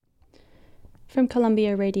From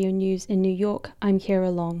Columbia Radio News in New York, I'm Kira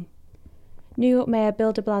Long. New York Mayor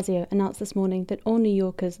Bill de Blasio announced this morning that all New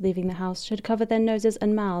Yorkers leaving the house should cover their noses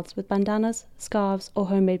and mouths with bandanas, scarves, or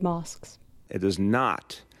homemade masks. It does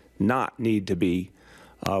not need to be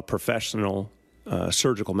a professional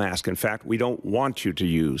surgical mask. In fact, we don't want you to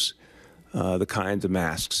use the kinds of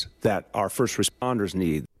masks that our first responders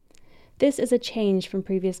need. This is a change from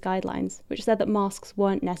previous guidelines, which said that masks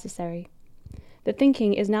weren't necessary. The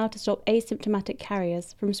thinking is now to stop asymptomatic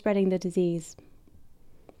carriers from spreading the disease.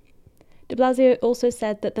 De Blasio also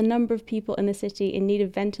said that the number of people in the city in need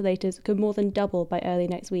of ventilators could more than double by early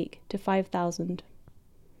next week to 5,000.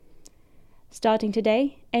 Starting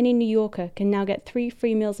today, any New Yorker can now get 3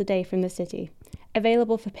 free meals a day from the city,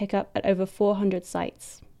 available for pickup at over 400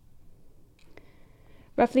 sites.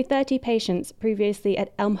 Roughly 30 patients previously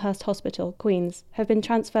at Elmhurst Hospital, Queens, have been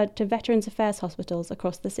transferred to Veterans Affairs hospitals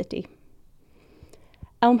across the city.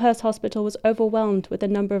 Elmhurst Hospital was overwhelmed with the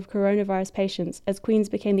number of coronavirus patients as Queens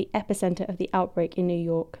became the epicenter of the outbreak in New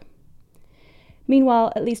York.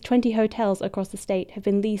 Meanwhile, at least 20 hotels across the state have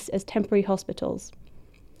been leased as temporary hospitals.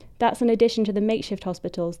 That's in addition to the makeshift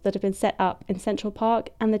hospitals that have been set up in Central Park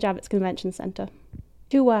and the Javits Convention Center.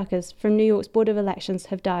 2 workers from New York's Board of Elections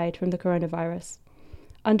have died from the coronavirus.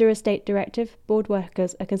 Under a state directive, board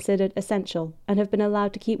workers are considered essential and have been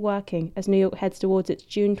allowed to keep working as New York heads towards its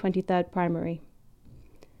June 23rd primary.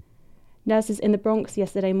 Nurses in the Bronx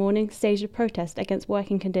yesterday morning staged a protest against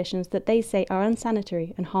working conditions that they say are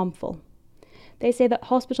unsanitary and harmful. They say that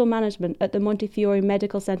hospital management at the Montefiore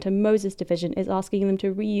Medical Center Moses Division is asking them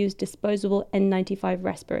to reuse disposable N95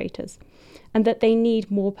 respirators, and that they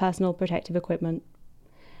need more personal protective equipment.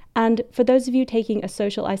 And for those of you taking a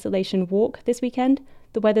social isolation walk this weekend,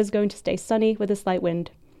 the weather's going to stay sunny with a slight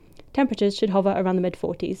wind. Temperatures should hover around the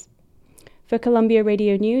mid-40s. For Columbia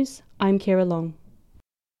Radio News, I'm Kira Long.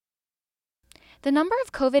 The number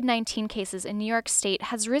of COVID-19 cases in New York State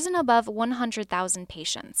has risen above 100,000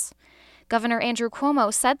 patients. Governor Andrew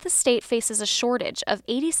Cuomo said the state faces a shortage of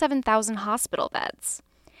 87,000 hospital beds.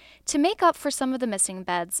 To make up for some of the missing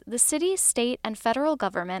beds, the city, state, and federal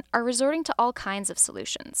government are resorting to all kinds of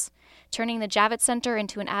solutions, turning the Javits Center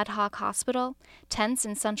into an ad hoc hospital, tents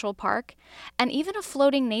in Central Park, and even a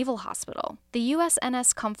floating naval hospital. The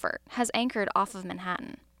USNS Comfort has anchored off of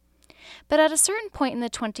Manhattan. But at a certain point in the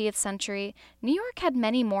 20th century, New York had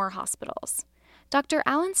many more hospitals. Dr.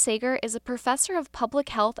 Alan Sager is a professor of public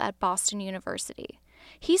health at Boston University.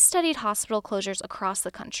 He studied hospital closures across the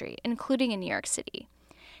country, including in New York City.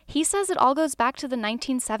 He says it all goes back to the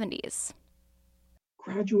 1970s.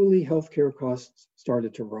 Gradually, healthcare costs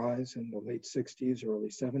started to rise in the late 60s, early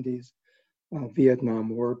 70s. Vietnam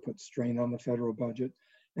War put strain on the federal budget.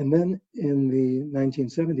 And then in the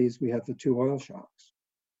 1970s, we had the 2 oil shocks.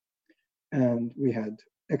 And we had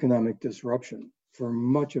economic disruption for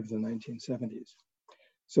much of the 1970s.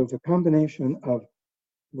 So the combination of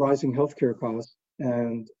rising healthcare costs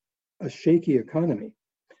and a shaky economy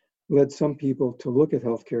led some people to look at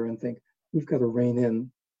healthcare and think, we've got to rein in,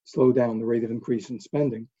 slow down the rate of increase in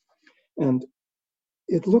spending. And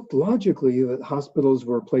it looked logically that hospitals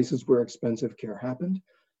were places where expensive care happened,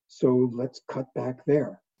 so let's cut back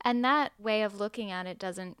there. And that way of looking at it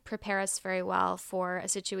doesn't prepare us very well for a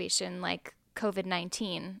situation like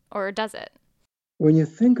COVID-19, or does it? When you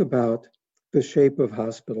think about the shape of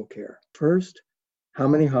hospital care, first, how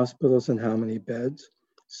many hospitals and how many beds?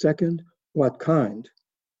 Second, what kind?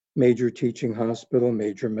 Major teaching hospital,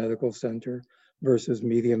 major medical center versus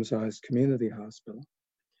medium-sized community hospital.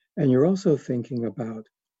 And you're also thinking about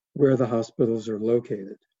where the hospitals are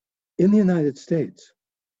located. In the United States,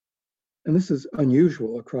 and this is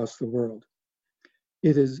unusual across the world,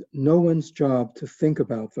 it is no one's job to think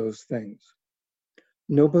about those things.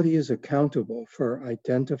 Nobody is accountable for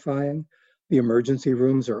identifying the emergency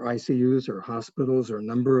rooms or ICUs or hospitals or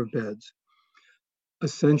number of beds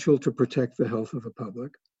essential to protect the health of the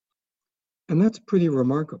public. And that's pretty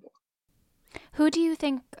remarkable. Who do you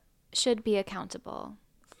think should be accountable?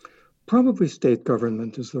 Probably state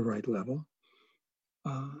government is the right level.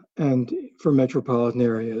 And for metropolitan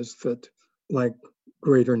areas that, like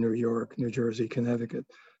greater New York, New Jersey, Connecticut,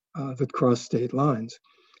 that cross state lines,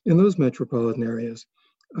 in those metropolitan areas,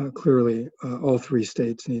 clearly all 3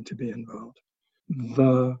 states need to be involved.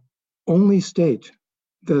 The only state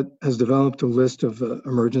that has developed a list of the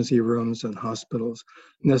emergency rooms and hospitals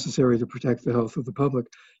necessary to protect the health of the public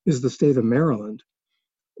is the state of Maryland,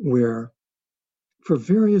 where, for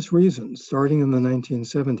various reasons, starting in the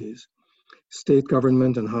 1970s, state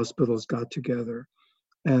government and hospitals got together,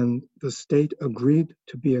 and the state agreed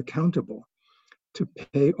to be accountable to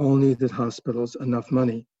pay all needed hospitals enough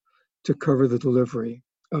money to cover the delivery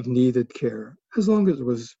of needed care as long as it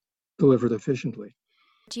was delivered efficiently.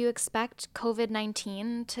 Do you expect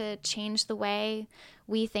COVID-19 to change the way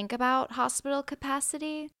we think about hospital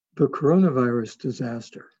capacity? The coronavirus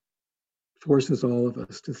disaster forces all of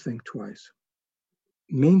us to think twice.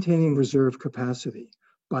 Maintaining reserve capacity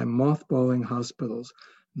by mothballing hospitals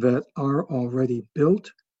that are already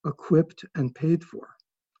built, equipped, and paid for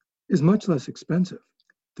is much less expensive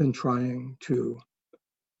than trying to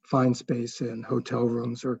find space in hotel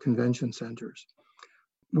rooms or convention centers,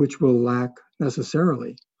 which will lack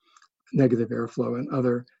necessarily negative airflow and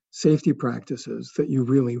other safety practices that you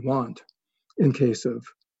really want in case of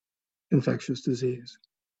infectious disease.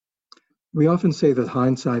 We often say that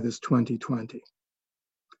hindsight is 20/20.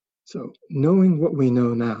 So knowing what we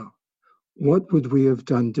know now, what would we have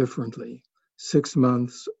done differently 6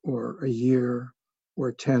 months or a year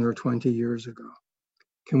or 10 or 20 years ago?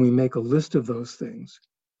 Can we make a list of those things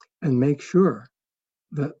and make sure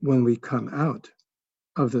that when we come out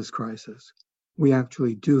of this crisis, we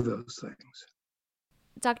actually do those things?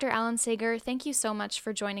 Dr. Alan Sager, thank you so much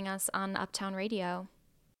for joining us on Uptown Radio.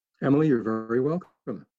 Emily, you're very welcome.